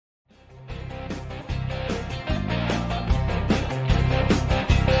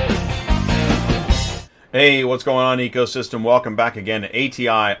Hey, what's going on, ecosystem? Welcome back again to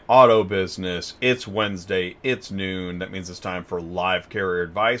ATI Auto Business. It's Wednesday, it's noon. That means it's time for live carrier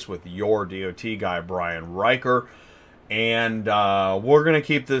advice with your DOT guy, Brian Riker. And we're going to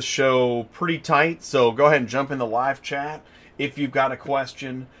keep this show pretty tight, so go ahead and jump in the live chat. If you've got a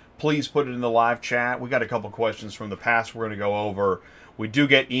question, please put it in the live chat. We got a couple questions from the past we're going to go over. We do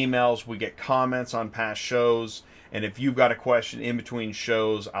get emails, we get comments on past shows. And if you've got a question in between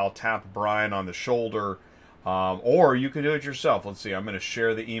shows, I'll tap Brian on the shoulder. Or you can do it yourself. Let's see, I'm going to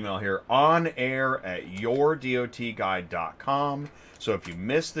share the email here on air at yourdotguide.com. So if you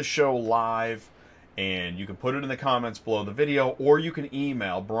missed the show live, and you can put it in the comments below the video, or you can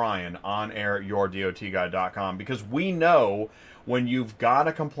email Brian on air at yourdotguide.com, because we know when you've got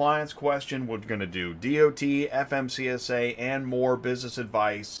a compliance question, we're going to do DOT, FMCSA, and more business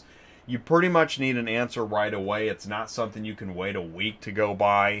advice. You pretty much need an answer right away. It's not something you can wait a week to go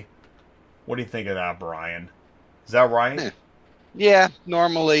by. What do you think of that, Brian? Is that right? Yeah,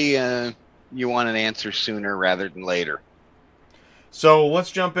 normally you want an answer sooner rather than later. So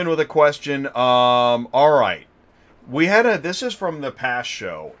let's jump in with a question. All right. This is from the past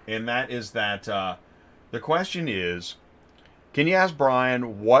show, and that is that the question is, can you ask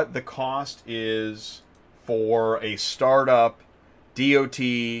Brian what the cost is for a startup DOT,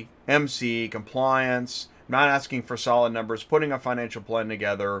 MC, compliance? I'm not asking for solid numbers, putting a financial plan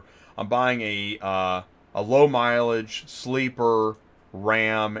together. I'm buying a low mileage sleeper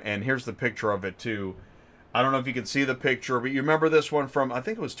Ram, and here's the picture of it too. I don't know if you can see the picture, but you remember this one from, I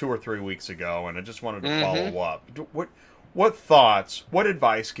think it was 2 or 3 weeks ago, and I just wanted to follow up. What thoughts, what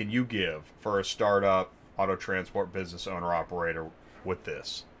advice can you give for a startup auto transport business owner operator with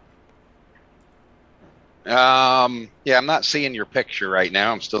this? Yeah, I'm not seeing your picture right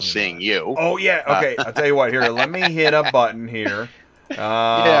now. I'm still seeing you. Oh, yeah. Okay. I'll tell you what. Here, let me hit a button here.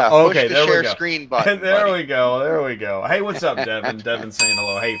 Yeah, okay, push the there we share go. screen button. There buddy. we go. There we go. Hey, what's up, Devin? Devin saying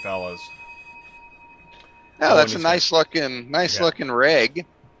hello. Hey, fellas. Oh, that's a nice looking rig.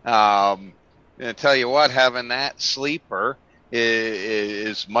 I tell you what, having that sleeper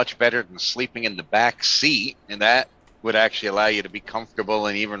is much better than sleeping in the back seat, and that would actually allow you to be comfortable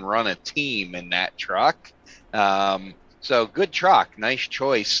and even run a team in that truck. So good truck, nice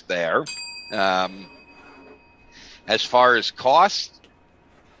choice there. As far as cost,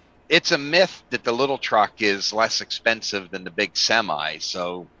 it's a myth that the little truck is less expensive than the big semi.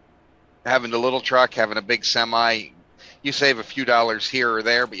 So having the little truck, having a big semi, you save a few dollars here or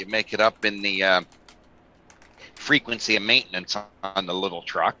there, but you make it up in the frequency of maintenance on the little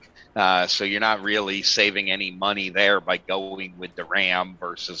truck. So you're not really saving any money there by going with the Ram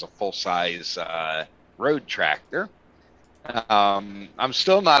versus a full-size road tractor. I'm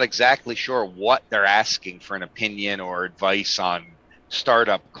still not exactly sure what they're asking for an opinion or advice on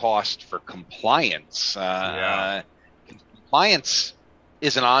startup cost for compliance. Compliance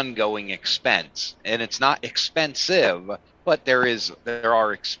is an ongoing expense, and it's not expensive, but there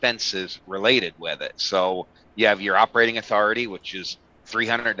are expenses related with it. So you have your operating authority, which is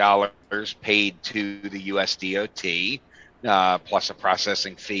 $300 paid to the US DOT, plus a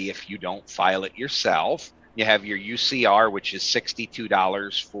processing fee if you don't file it yourself. You have your UCR, which is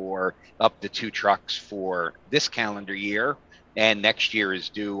 $62 for up to 2 trucks for this calendar year, and next year is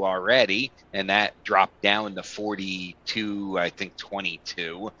due already, and that dropped down to 42, I think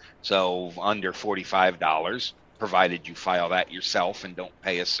 22, so under $45, provided you file that yourself and don't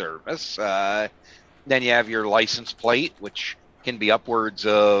pay a service. Then you have your license plate, which can be upwards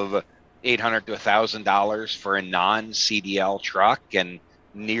of $800 to $1,000 for a non-CDL truck, and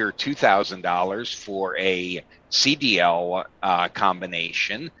near $2,000 for a CDL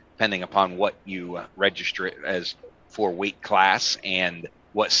combination, depending upon what you register it as for weight class and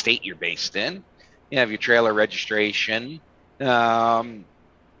what state you're based in. You have your trailer registration. Then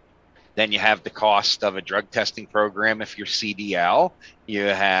you have the cost of a drug testing program if you're CDL. You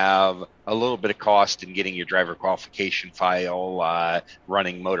have a little bit of cost in getting your driver qualification file,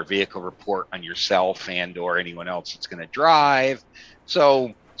 running motor vehicle report on yourself and or anyone else that's going to drive.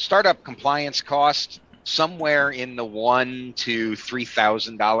 So startup compliance cost somewhere in the $1,000 to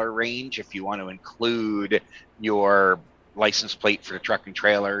 $3,000 range if you want to include your license plate for the truck and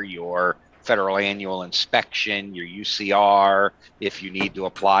trailer, your federal annual inspection, your UCR, if you need to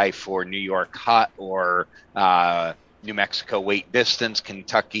apply for New York HUT or New Mexico weight distance,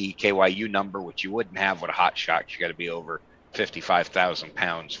 Kentucky KYU number, which you wouldn't have with a hot shot. You got to be over 55,000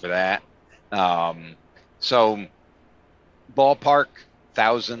 pounds for that. So ballpark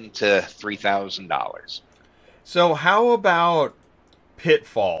 $1,000 to $3,000. So how about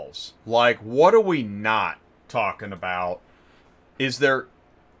pitfalls? Like, what are we not talking about? Is there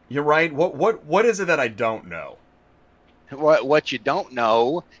You're right. What is it that I don't know? What you don't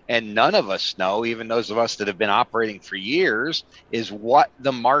know, and none of us know, even those of us that have been operating for years, is what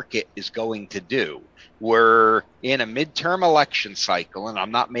the market is going to do. We're in a midterm election cycle, and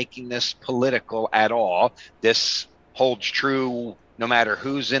I'm not making this political at all. This holds true no matter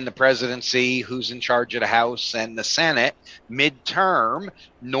who's in the presidency, who's in charge of the House and the Senate. Midterm,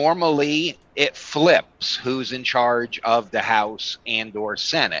 normally it flips who's in charge of the House and or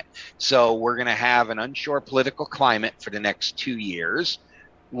Senate. So we're going to have an unsure political climate for the next 2 years.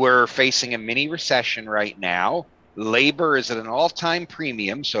 We're facing a mini recession right now. Labor is at an all-time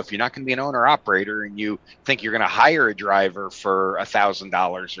premium. So if you're not going to be an owner operator and you think you're going to hire a driver for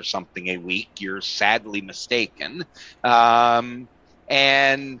 $1,000 or something a week, you're sadly mistaken.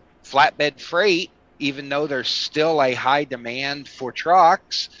 And flatbed freight, even though there's still a high demand for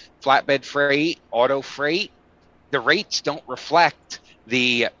trucks, flatbed freight, auto freight, the rates don't reflect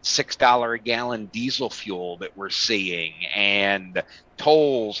the $6 a gallon diesel fuel that we're seeing, and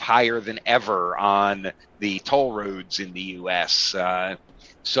tolls higher than ever on the toll roads in the U.S.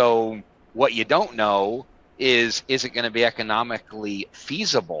 So what you don't know is it going to be economically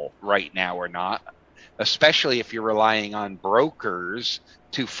feasible right now or not, especially if you're relying on brokers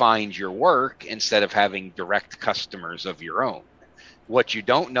to find your work instead of having direct customers of your own. What you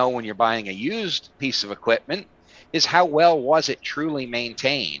don't know when you're buying a used piece of equipment is how well was it truly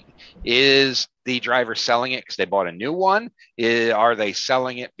maintained? Is the driver selling it because they bought a new one? Are they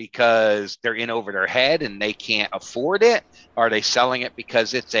selling it because they're in over their head and they can't afford it? Are they selling it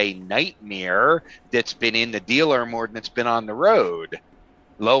because it's a nightmare that's been in the dealer more than it's been on the road?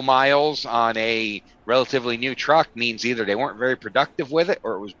 Low miles on a relatively new truck means either they weren't very productive with it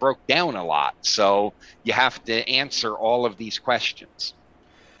or it was broke down a lot. So you have to answer all of these questions.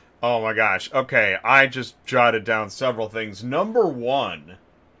 Oh my gosh. Okay, I just jotted down several things. Number one,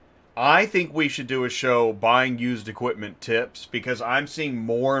 I think we should do a show buying used equipment tips because I'm seeing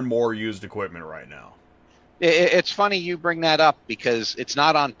more and more used equipment right now. It's funny you bring that up because it's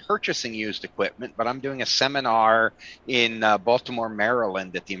not on purchasing used equipment, but I'm doing a seminar in Baltimore,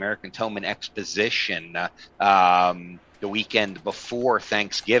 Maryland at the American Towman Exposition the weekend before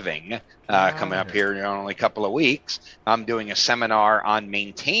Thanksgiving, coming up here in only a couple of weeks. I'm doing a seminar on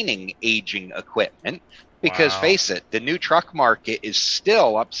maintaining aging equipment because face it, the new truck market is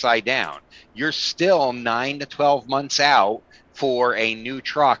still upside down. You're still 9 to 12 months out for a new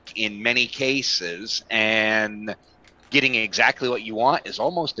truck in many cases, and getting exactly what you want is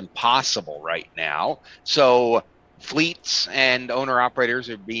almost impossible right now. So fleets and owner operators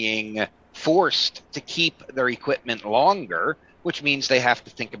are being forced to keep their equipment longer, which means they have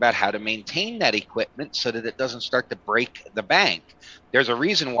to think about how to maintain that equipment so that it doesn't start to break the bank. There's a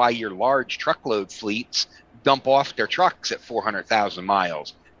reason why your large truckload fleets dump off their trucks at 400,000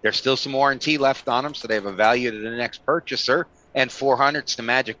 miles. There's still some warranty left on them, so they have a value to the next purchaser. And 400 is the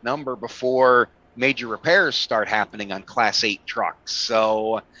magic number before major repairs start happening on Class 8 trucks.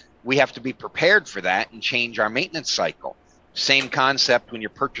 So we have to be prepared for that and change our maintenance cycle. Same concept when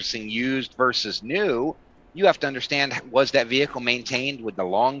you're purchasing used versus new. You have to understand, was that vehicle maintained with the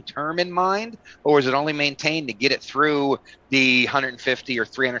long term in mind, or was it only maintained to get it through the 150 or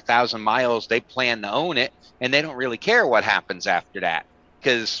 300,000 miles they plan to own it, and they don't really care what happens after that?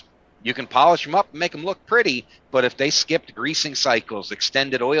 Because you can polish them up and make them look pretty, but if they skipped greasing cycles,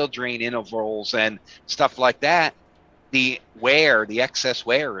 extended oil drain intervals, and stuff like that, the excess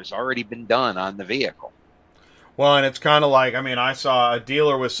wear has already been done on the vehicle. Well, and it's kind of like, I mean, I saw a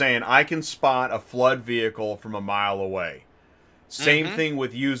dealer was saying, I can spot a flood vehicle from a mile away. Same thing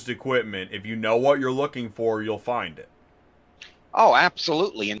with used equipment. If you know what you're looking for, you'll find it. Oh,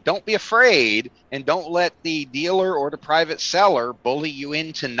 absolutely. And don't be afraid, and don't let the dealer or the private seller bully you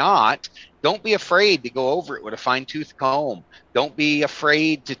into not. Don't be afraid to go over it with a fine-tooth comb. Don't be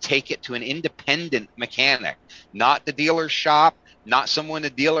afraid to take it to an independent mechanic, not the dealer's shop, not someone the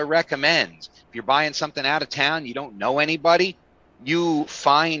dealer recommends. If you're buying something out of town, you don't know anybody, you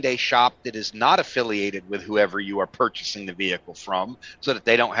find a shop that is not affiliated with whoever you are purchasing the vehicle from so that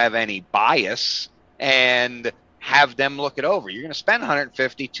they don't have any bias, and have them look it over. You're going to spend $150,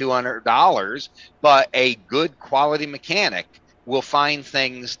 $200, but a good quality mechanic will find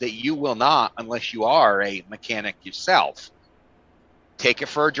things that you will not unless you are a mechanic yourself. Take it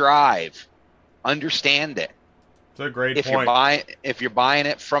for a drive. Understand it. It's a great point. If you're buying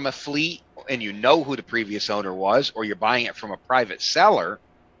it from a fleet and you know who the previous owner was, or you're buying it from a private seller,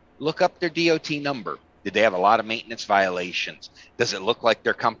 look up their DOT number. Did they have a lot of maintenance violations? Does it look like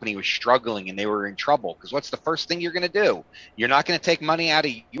their company was struggling and they were in trouble? Because what's the first thing you're going to do? You're not going to take money out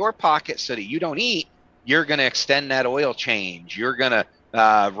of your pocket so that you don't eat. You're going to extend that oil change. You're going to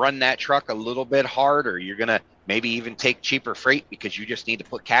run that truck a little bit harder. You're going to maybe even take cheaper freight because you just need to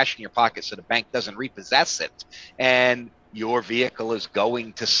put cash in your pocket so the bank doesn't repossess it. And your vehicle is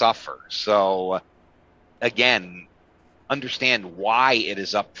going to suffer. So, again, understand why it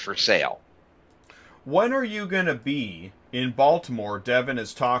is up for sale. When are you going to be in Baltimore? Devin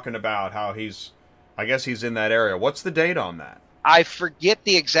is talking about how I guess he's in that area. What's the date on that? I forget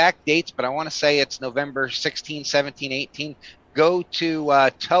the exact dates, but I want to say it's November 16, 17, 18. Go to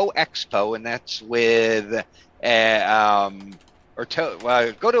Tow Expo, and that's with, go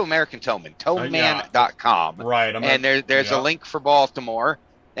to American Towman, towman.com. Right. And there's a link for Baltimore.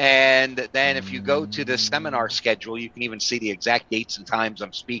 And then if you go to the seminar schedule, you can even see the exact dates and times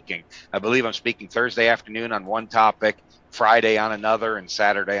I'm speaking. I believe I'm speaking Thursday afternoon on one topic, Friday on another, and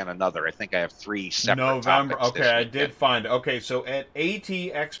Saturday on another. I think I have 3 separate November. topics. Okay, I did find. Okay, so at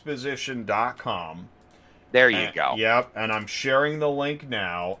atexposition.com. There you go. Yep, and I'm sharing the link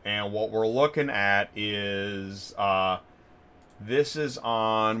now, and what we're looking at is this is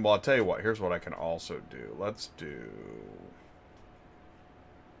on. Well, I'll tell you what. Here's what I can also do. Let's do.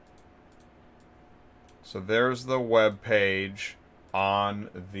 So there's the web page on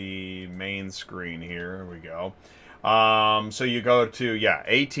the main screen here. There we go. So you go to,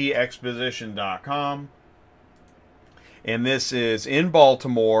 atexposition.com. And this is in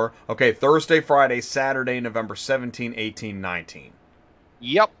Baltimore. Okay, Thursday, Friday, Saturday, November 17, 18, 19.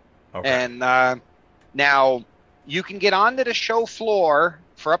 Yep. Okay. And now you can get onto the show floor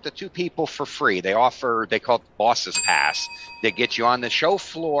for up to 2 people for free. They call it the Boss's Pass. They get you on the show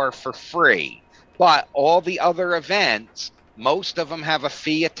floor for free. But all the other events, most of them have a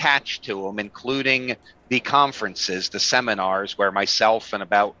fee attached to them, including the conferences, the seminars, where myself and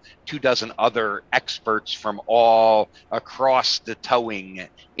about 24 other experts from all across the towing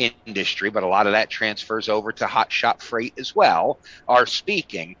industry, but a lot of that transfers over to Hot Shot Freight as well, are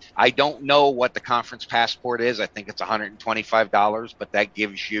speaking. I don't know what the conference passport is. I think it's $125, but that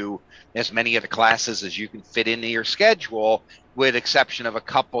gives you as many of the classes as you can fit into your schedule, with exception of a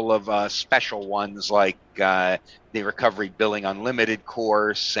couple of special ones like the Recovery Billing Unlimited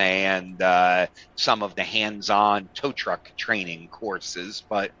course and some of the hands-on tow truck training courses.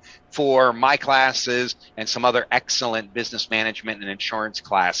 But for my classes and some other excellent business management and insurance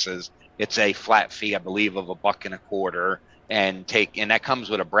classes, it's a flat fee, I believe, of $1.25, and that comes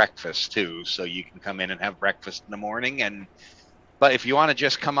with a breakfast too, so you can come in and have breakfast in the morning. But if you want to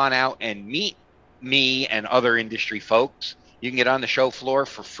just come on out and meet me and other industry folks, you can get on the show floor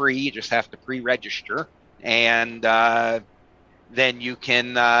for free. You just have to pre-register. And then you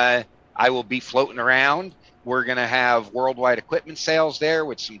can, I will be floating around. We're going to have worldwide equipment sales there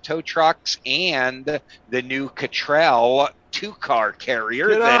with some tow trucks and the new Cottrell 2-car carrier.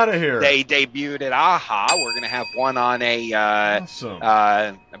 Get out of here. They debuted at AHA. We're going to have one on awesome.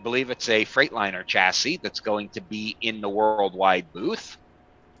 I believe it's a Freightliner chassis that's going to be in the worldwide booth.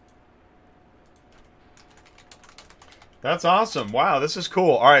 That's awesome. Wow, this is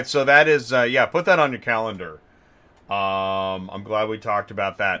cool. All right, so that is, put that on your calendar. I'm glad we talked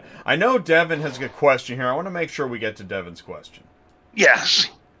about that. I know Devin has a good question here. I want to make sure we get to Devin's question.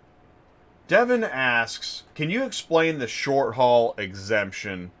 Yes. Devin asks, can you explain the short haul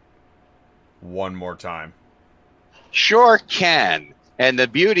exemption one more time? Sure can. And the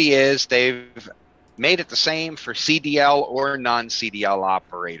beauty is they've made it the same for CDL or non-CDL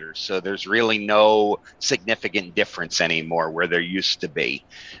operators. So there's really no significant difference anymore where there used to be.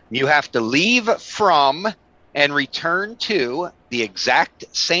 You have to leave from and return to the exact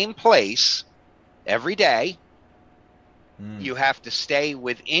same place every day. You have to stay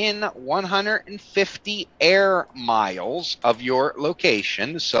within 150 air miles of your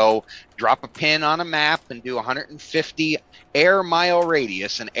location. So drop a pin on a map and do 150 air mile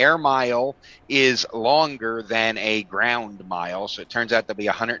radius. An air mile is longer than a ground mile. So it turns out to be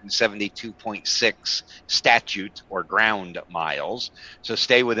 172.6 statute or ground miles. So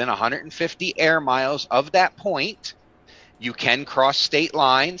stay within 150 air miles of that point. You can cross state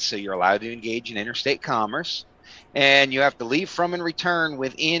lines, so you're allowed to engage in interstate commerce. And you have to leave from and return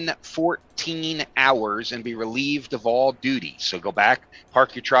within 14 hours and be relieved of all duty. So go back,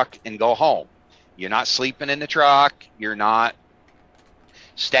 park your truck, and go home. You're not sleeping in the truck. You're not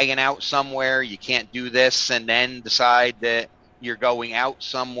staying out somewhere. You can't do this and then decide that you're going out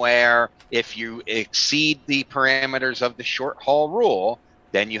somewhere. If you exceed the parameters of the short haul rule,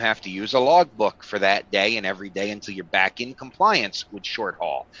 then you have to use a logbook for that day and every day until you're back in compliance with short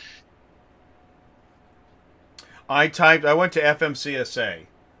haul. I went to FMCSA,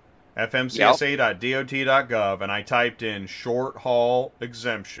 fmcsa.dot.gov, and I typed in short haul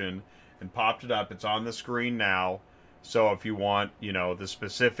exemption and popped it up. It's on the screen now. So if you want, the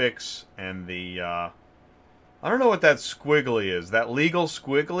specifics and the, I don't know what that squiggly is. That legal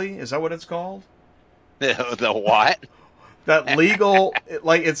squiggly? Is that what it's called? The what? That legal,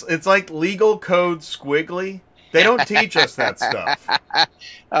 it's like legal code squiggly. They don't teach us that stuff.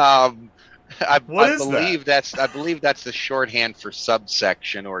 I believe that's the shorthand for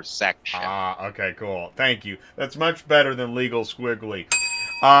subsection or section. Ah, okay, cool. Thank you. That's much better than legal squiggly.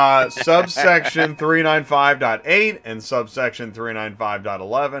 Subsection 395.8 and subsection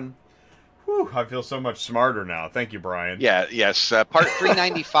 395.11. Whew, I feel so much smarter now. Thank you, Brian. Yes. Part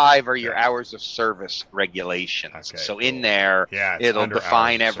 395 are your hours of service regulations. Okay, so cool. in there, it'll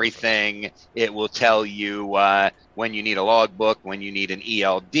define everything. It will tell you when you need a logbook, when you need an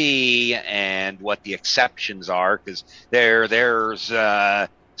ELD, and what the exceptions are, because there's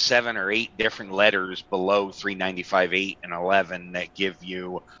 7 or 8 different letters below 395.8 and 11 that give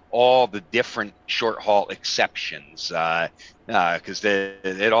you all the different short haul exceptions, because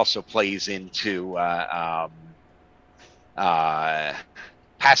it also plays into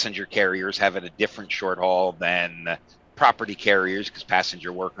passenger carriers having a different short haul than property carriers, because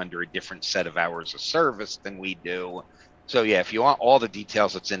passenger work under a different set of hours of service than we do. So yeah, if you want all the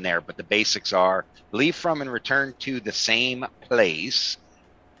details, it's in there, but the basics are leave from and return to the same place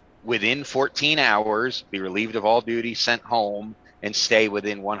within 14 hours, be relieved of all duty, sent home, and stay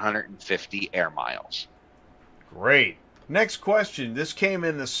within 150 air miles. Great. Next question. This came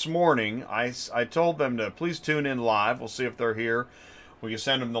in this morning. I told them to please tune in live. We'll see if they're here. We can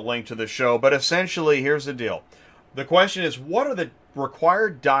send them the link to the show. But essentially, here's the deal. The question is, what are the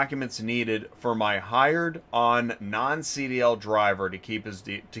required documents needed for my hired on non-CDL driver to keep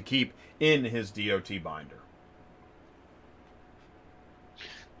in his DOT binder?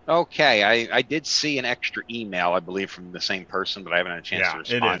 Okay, I did see an extra email, I believe, from the same person, but I haven't had a chance to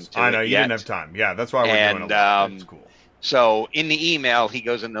respond it is. to I know, it you yet. didn't have time. Yeah, that's why we're doing it. It's cool. So in the email, he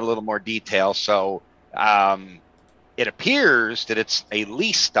goes into a little more detail. So it appears that it's a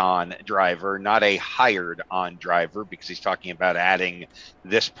leased-on driver, not a hired-on driver, because he's talking about adding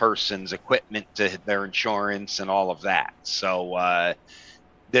this person's equipment to their insurance and all of that. So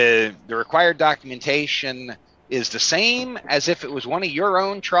the required documentation is the same as if it was one of your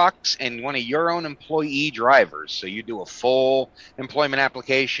own trucks and one of your own employee drivers. So you do a full employment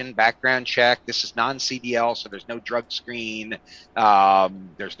application, background check. This is non-CDL, so there's no drug screen.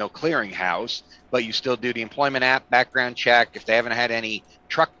 There's no clearinghouse, but you still do the employment app, background check. If they haven't had any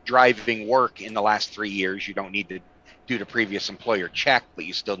truck driving work in the last 3 years, you don't need to do the previous employer check, but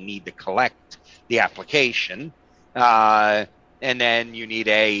you still need to collect the application. And then you need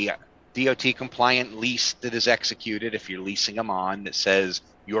a DOT compliant lease that is executed if you're leasing them on, that says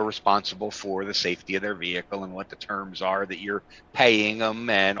you're responsible for the safety of their vehicle and what the terms are that you're paying them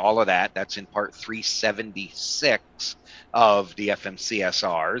and all of that. That's in part 376 of the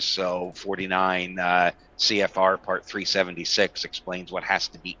FMCSRs. So 49 CFR part 376 explains what has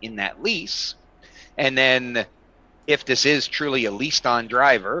to be in that lease. And then if this is truly a leased on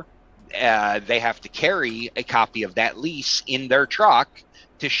driver, they have to carry a copy of that lease in their truck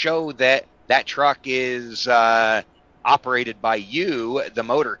to show that that truck is operated by you, the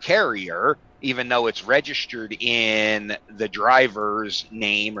motor carrier, even though it's registered in the driver's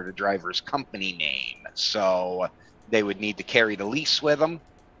name or the driver's company name. So they would need to carry the lease with them.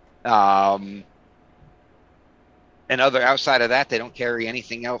 And outside of that, they don't carry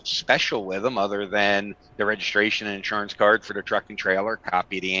anything else special with them other than the registration and insurance card for their truck and trailer,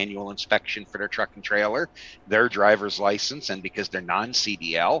 copy of the annual inspection for their truck and trailer, their driver's license, and because they're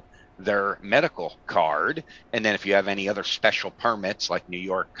non-CDL, their medical card. And then if you have any other special permits like New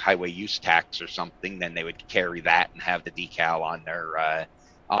York highway use tax or something, then they would carry that and have the decal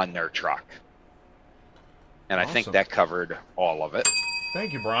on their truck. And awesome. I think that covered all of it.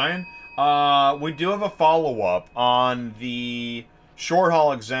 Thank you, Brian. We do have a follow-up on the short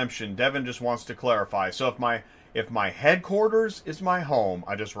haul exemption. Devin just wants to clarify. So if my headquarters is my home,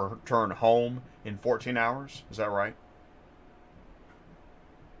 I just return home in 14 hours. Is that right?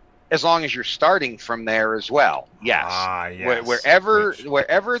 As long as you're starting from there as well. Yes. Yes.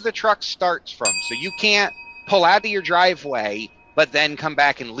 Wherever the truck starts from. So you can't pull out of your driveway but then come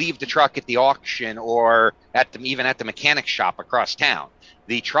back and leave the truck at the auction or even at the mechanic shop across town.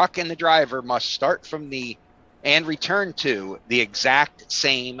 The truck and the driver must start from and return to the exact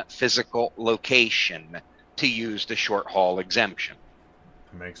same physical location to use the short haul exemption.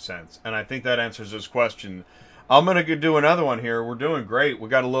 Makes sense. And I think that answers this question. I'm going to do another one here. We're doing great. We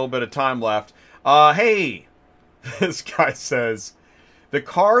got a little bit of time left. Hey, this guy says, the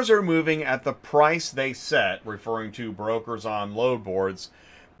cars are moving at the price they set, referring to brokers on load boards,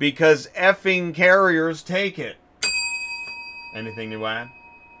 because effing carriers take it. Anything to add?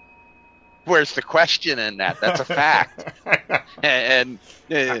 Where's the question in that? That's a fact. And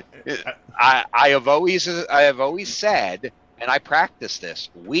I have always said, and I practice this,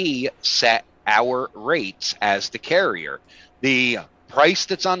 we set our rates as the carrier. The price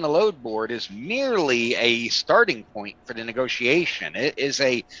that's on the load board is merely a starting point for the negotiation. It is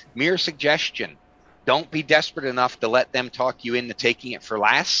a mere suggestion. Don't be desperate enough to let them talk you into taking it for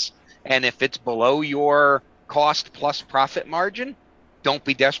less. And if it's below your cost plus profit margin, don't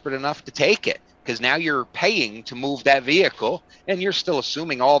be desperate enough to take it, because now you're paying to move that vehicle and you're still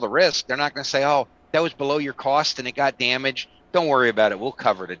assuming all the risk. They're not going to say, oh, that was below your cost and it got damaged. Don't worry about it. We'll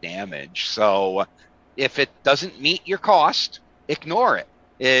cover the damage. So if it doesn't meet your cost, ignore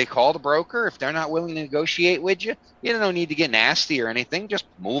it. Call the broker. If they're not willing to negotiate with you, you don't need to get nasty or anything. Just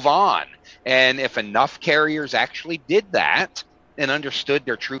move on. And if enough carriers actually did that and understood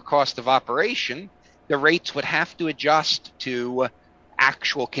their true cost of operation, the rates would have to adjust to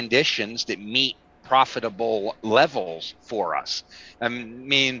actual conditions that meet profitable levels for us. I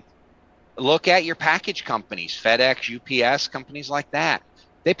mean, look at your package companies, FedEx, UPS, companies like that.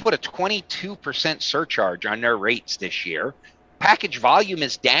 They put a 22% surcharge on their rates this year. Package volume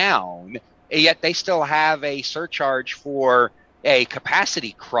is down, yet they still have a surcharge for a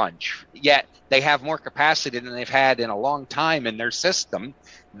capacity crunch, yet they have more capacity than they've had in a long time in their system.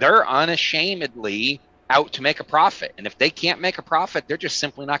 They're unashamedly out to make a profit. And if they can't make a profit, they're just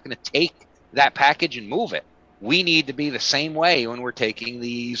simply not going to take that package and move it. We need to be the same way when we're taking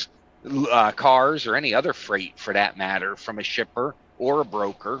these cars or any other freight for that matter from a shipper or a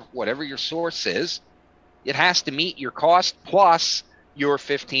broker, whatever your source is. It has to meet your cost plus your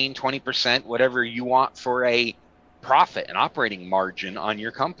 15, 20%, whatever you want for a profit, an operating margin on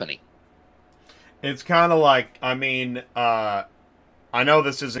your company. It's kind of like, I mean, I know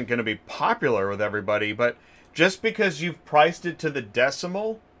this isn't going to be popular with everybody, but just because you've priced it to the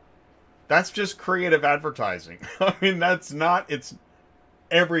decimal, that's just creative advertising. I mean, that's not, it's,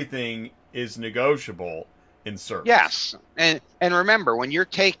 everything is negotiable in service. Yes. And remember, when you're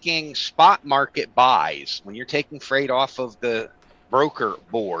taking spot market buys, when you're taking freight off of the broker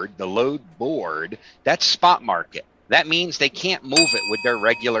board, the load board, that's spot market. That means they can't move it with their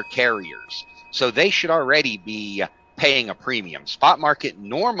regular carriers. So they should already be paying a premium. Spot market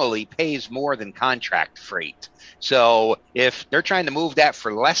normally pays more than contract freight. So if they're trying to move that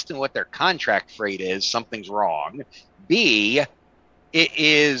for less than what their contract freight is, something's wrong. B, it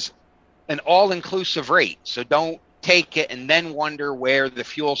is an all-inclusive rate. So don't take it and then wonder where the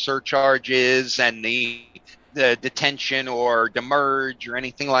fuel surcharge is and the detention or demurrage or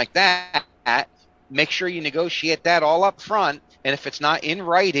anything like that. Make sure you negotiate that all up front. And if it's not in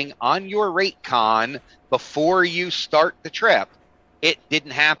writing on your rate con before you start the trip, it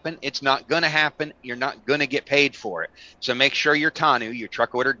didn't happen. It's not going to happen. You're not going to get paid for it. So make sure your TANU, your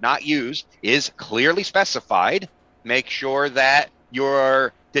truck ordered not used, is clearly specified. Make sure that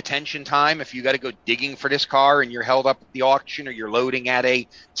your detention time, if you got to go digging for this car and you're held up at the auction or you're loading at a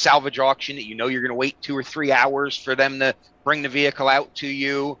salvage auction that you know you're going to wait 2 or 3 hours for them to bring the vehicle out to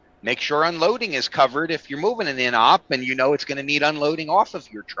you. Make sure unloading is covered if you're moving an in-op and you know it's going to need unloading off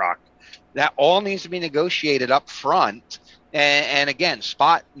of your truck. That all needs to be negotiated up front. And again,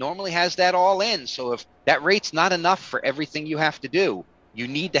 Spot normally has that all in. So if that rate's not enough for everything you have to do, you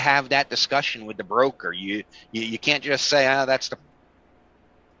need to have that discussion with the broker. You can't just say, that's the...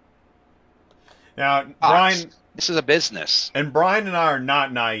 Now, Brian... This is a business. And Brian and I are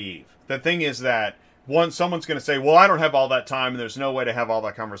not naive. The thing is that someone's going to say, well, I don't have all that time and there's no way to have all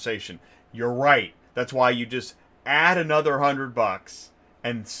that conversation. You're right. That's why you just add another $100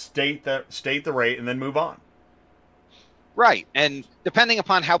 and state the rate and then move on. Right. And depending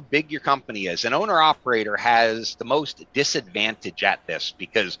upon how big your company is, an owner-operator has the most disadvantage at this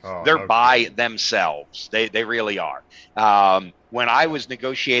because they're by themselves. They really are. When I was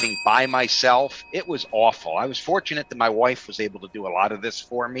negotiating by myself, it was awful. I was fortunate that my wife was able to do a lot of this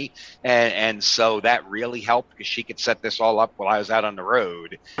for me. And so that really helped because she could set this all up while I was out on the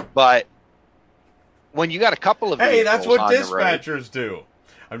road. But when you got a couple of Hey, that's what dispatchers do.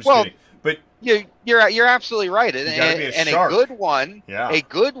 I'm just kidding. But you're absolutely right. And a good one, yeah. A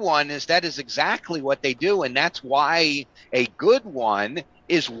good one is exactly what they do, and that's why a good one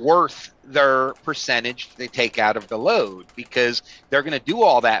is worth their percentage they take out of the load, because they're going to do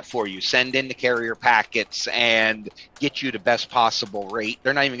all that for you, send in the carrier packets and get you the best possible rate.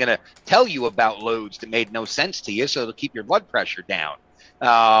 They're not even going to tell you about loads that made no sense to you, so it'll keep your blood pressure down.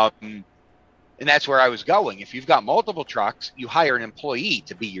 And that's where I was going. If you've got multiple trucks, you hire an employee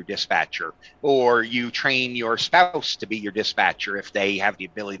to be your dispatcher, or you train your spouse to be your dispatcher if they have the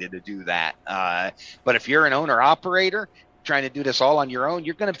ability to do that. But if you're an owner-operator, trying to do this all on your own,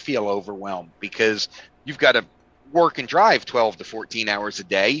 you're going to feel overwhelmed because you've got to work and drive 12 to 14 hours a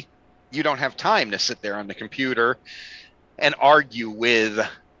day. You don't have time to sit there on the computer and argue with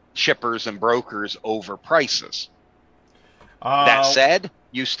shippers and brokers over prices. That said,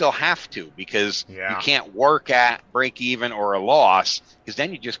 you still have to, because you can't work at break even or a loss, because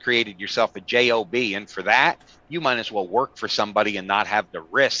then you just created yourself a job, and for that you might as well work for somebody and not have the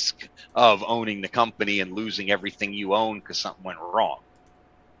risk of owning the company and losing everything you own because something went wrong.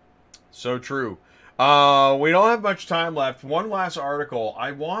 So true. We don't have much time left. One last article.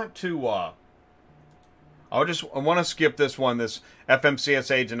 I want to skip this one. This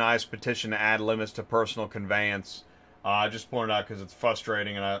FMCSA denies petition to add limits to personal conveyance. I just pointed out because it's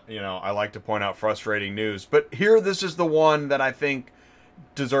frustrating, and I like to point out frustrating news. But here, this is the one that I think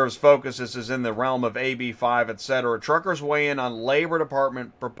deserves focus. This is in the realm of AB5, etc. Truckers weigh in on Labor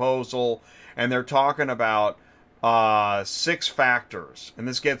Department proposal, and they're talking about 6 factors. And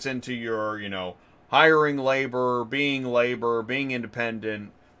this gets into your, hiring labor, being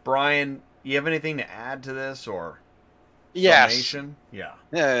independent. Brian, you have anything to add to this, or? Yes. Summation?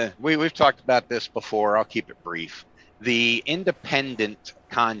 Yeah. We've talked about this before. I'll keep it brief. The independent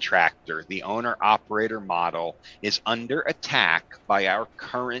contractor, the owner-operator model, is under attack by our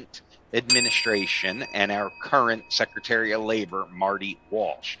current administration and our current Secretary of Labor, Marty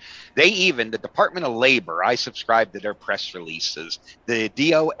Walsh. The Department of Labor, I subscribe to their press releases. The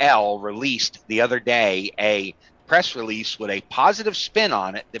DOL released the other day a press release with a positive spin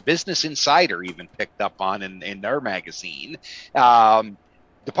on it. The Business Insider even picked up on in their magazine.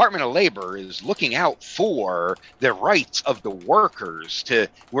 Department of Labor is looking out for the rights of the workers.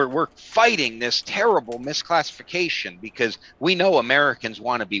 We're fighting this terrible misclassification because we know Americans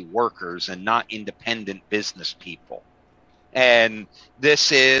want to be workers and not independent business people. And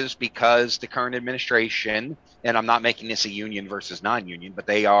this is because the current administration, and I'm not making this a union versus non-union, but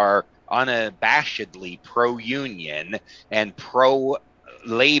they are unabashedly pro-union and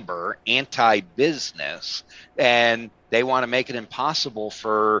pro-labor, anti-business, and they want to make it impossible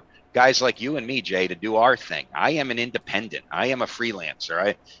for guys like you and me, Jay, to do our thing. I am an independent. I am a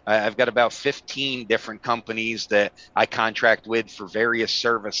freelancer. I've got about 15 different companies that I contract with for various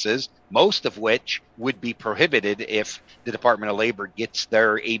services, most of which would be prohibited if the Department of Labor gets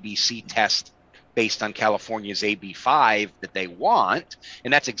their ABC test based on California's AB5 that they want.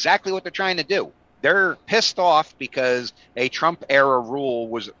 And that's exactly what they're trying to do. They're pissed off because a Trump-era rule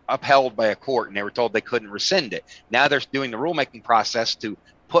was upheld by a court and they were told they couldn't rescind it. Now they're doing the rulemaking process to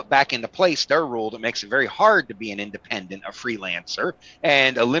put back into place their rule that makes it very hard to be an independent, a freelancer,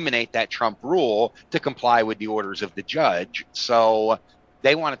 and eliminate that Trump rule to comply with the orders of the judge. So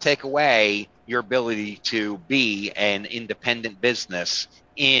they want to take away your ability to be an independent business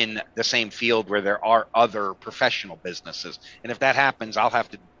in the same field where there are other professional businesses. And if that happens, I'll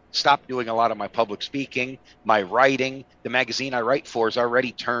have to stop doing a lot of my public speaking, my writing. The magazine I write for has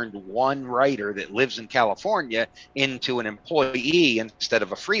already turned one writer that lives in California into an employee instead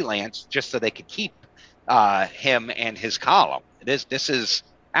of a freelance, just so they could keep him and his column. This is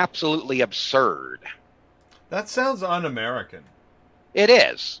absolutely absurd. That sounds un-American. It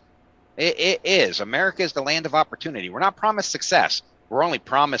is. It is. America is the land of opportunity. We're not promised success. We're only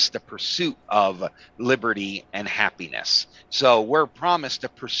promised the pursuit of liberty and happiness. So we're promised a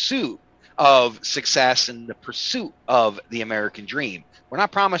pursuit of success and the pursuit of the American dream. We're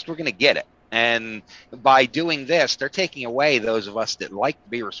not promised we're going to get it. And by doing this, they're taking away those of us that like to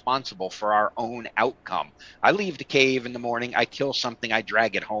be responsible for our own outcome. I leave the cave in the morning, I kill something, I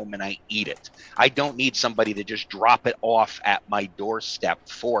drag it home, and I eat it. I don't need somebody to just drop it off at my doorstep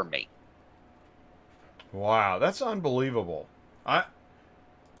for me. Wow, that's unbelievable.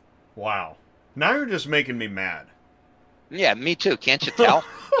 Wow. Now you're just making me mad. Yeah, me too. Can't you tell?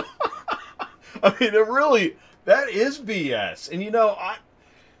 I mean, that is BS. And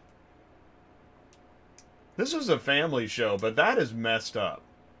this is a family show, but that is messed up.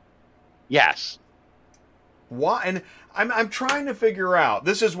 Yes. Why? And I'm trying to figure out.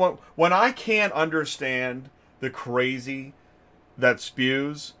 This is when I can't understand the crazy that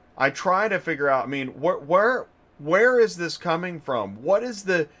spews, I try to figure out, I mean, where is this coming from?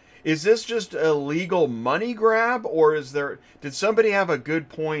 Is this just a legal money grab, or did somebody have a good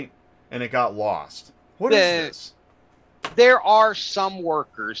point and it got lost? What is this? There are some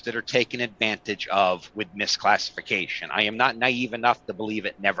workers that are taken advantage of with misclassification. I am not naive enough to believe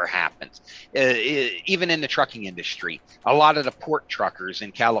it never happens. Even in the trucking industry, a lot of the port truckers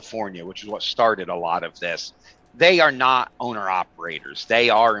in California, which is what started a lot of this, they are not owner operators. They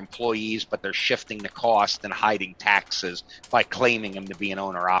are employees, but they're shifting the cost and hiding taxes by claiming them to be an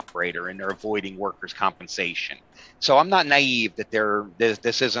owner operator, and they're avoiding workers' compensation. So I'm not naive that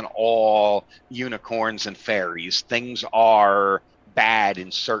this isn't all unicorns and fairies. Things are bad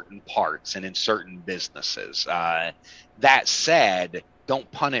in certain parts and in certain businesses. That said, don't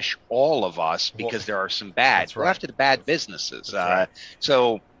punish all of us because there are some bad. Go after the bad businesses. Right.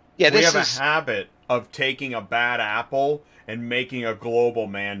 So yeah, we have a habit of taking a bad apple and making a global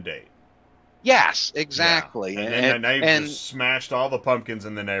mandate. Yes, exactly. Yeah. And then they've just smashed all the pumpkins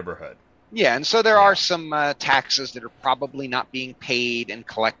in the neighborhood. Yeah, and so there are some taxes that are probably not being paid and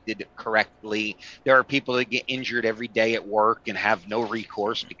collected correctly. There are people that get injured every day at work and have no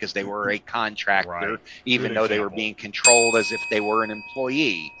recourse because they were a contractor, even though they were being controlled as if they were an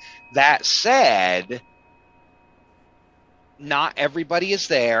employee. That said, not everybody is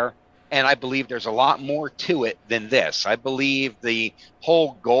there, and I believe there's a lot more to it than this. I believe the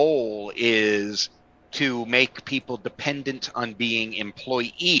whole goal is to make people dependent on being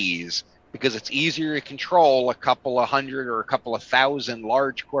employees, because it's easier to control a couple of hundred or a couple of thousand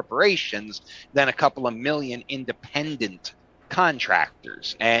large corporations than a couple of million independent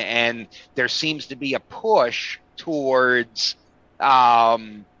contractors. And there seems to be a push towards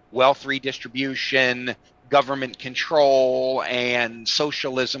wealth redistribution, government control, and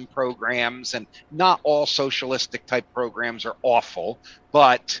socialism programs. And not all socialistic type programs are awful,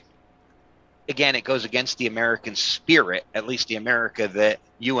 but again, it goes against the American spirit, at least the America that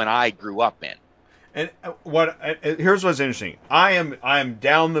you and I grew up in. And here's what's interesting. I am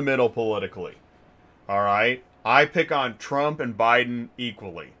down the middle politically. All right, I pick on Trump and Biden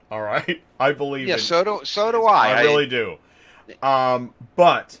equally. All right, I believe. Yeah, so do I. I really do.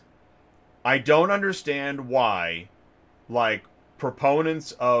 But I don't understand why, like,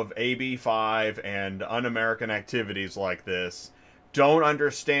 proponents of AB 5 and un-American activities like this don't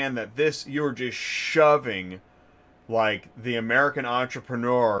understand that you're just shoving, like, the American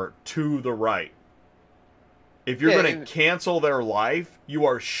entrepreneur to the right. If you're going to cancel their life, you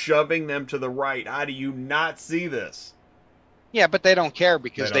are shoving them to the right. How do you not see this? Yeah, but they don't care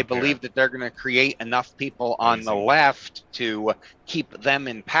because they believe that they're going to create enough people on the left to keep them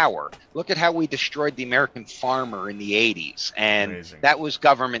in power. Look at how we destroyed the American farmer in the 80s. And that was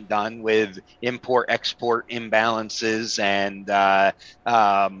government done with import-export imbalances and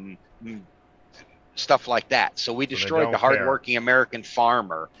stuff like that. So we destroyed the hardworking American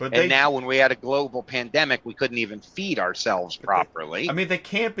farmer. And now when we had a global pandemic, we couldn't even feed ourselves properly. I mean, they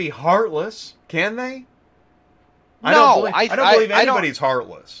can't be heartless, can they? No, I don't believe anybody's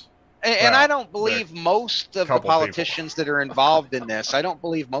heartless. And I don't believe most of the politicians that are involved in this, I don't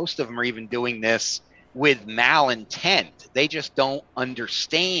believe most of them are even doing this with malintent. They just don't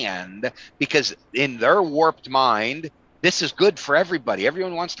understand, because in their warped mind, this is good for everybody.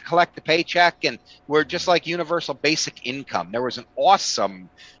 Everyone wants to collect a paycheck, and we're just like universal basic income. There was an awesome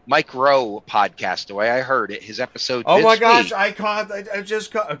Mike Rowe podcast, the way I heard it, his episode this week.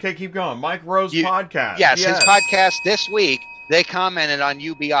 Okay, keep going. Mike Rowe's podcast. Yes, his podcast this week, they commented on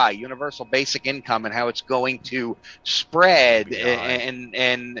UBI, Universal Basic Income, and how it's going to spread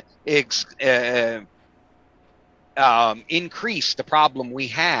and increase the problem we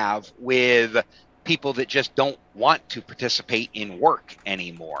have with people that just don't want to participate in work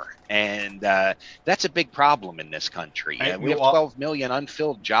anymore. And that's a big problem in this country. We have 12 million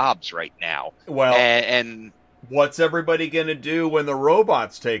unfilled jobs right now. Well, and what's everybody going to do when the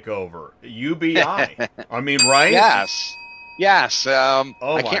robots take over? UBI. I mean, right? Yes.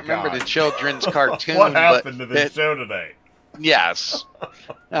 I can't remember the children's cartoon. What happened to this show today? Yes.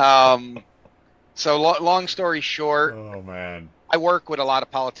 So long story short. Oh, man. I work with a lot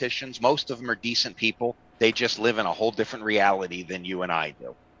of politicians. Most of them are decent people. They just live in a whole different reality than you and I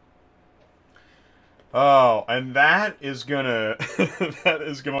do. Oh, and that is going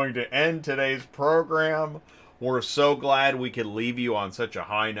to end today's program. We're so glad we could leave you on such a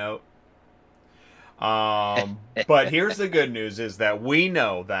high note. But here's the good news, is that we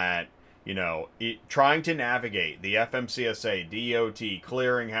know that, trying to navigate the FMCSA, DOT,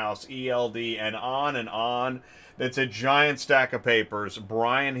 Clearinghouse, ELD, and on, it's a giant stack of papers.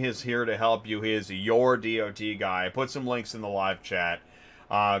 Brian is here to help you. He is your DOT guy. I put some links in the live chat.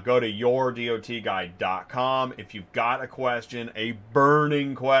 Go to yourdotguy.com. If you've got a question, a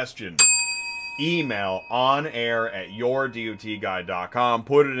burning question, email onair@yourdotguy.com.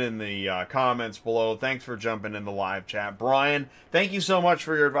 Put it in the comments below. Thanks for jumping in the live chat. Brian, thank you so much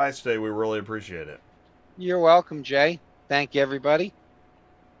for your advice today. We really appreciate it. You're welcome, Jay. Thank you, everybody.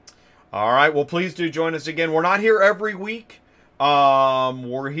 All right. Well, please do join us again. We're not here every week.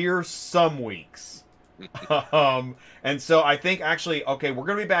 We're here some weeks. And so I think actually, okay, we're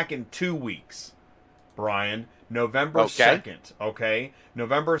going to be back in 2 weeks, Brian. November Okay. 2nd, okay?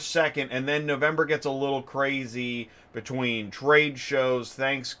 November 2nd, and then November gets a little crazy between trade shows,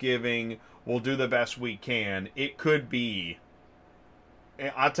 Thanksgiving. We'll do the best we can. It could be,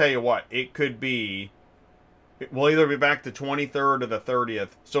 I'll tell you what, it could be, we'll either be back the 23rd or the 30th.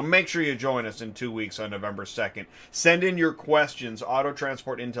 So make sure you join us in 2 weeks on November 2nd. Send in your questions,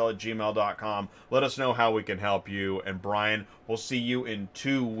 autotransportintel@gmail.com. Let us know how we can help you. And Brian, we'll see you in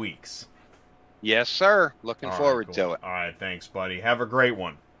 2 weeks. Yes, sir. Looking All right, forward cool. to it. All right, thanks, buddy. Have a great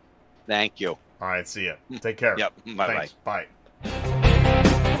one. Thank you. All right, see ya. Take care. Yep. Bye-bye. Thanks. Bye.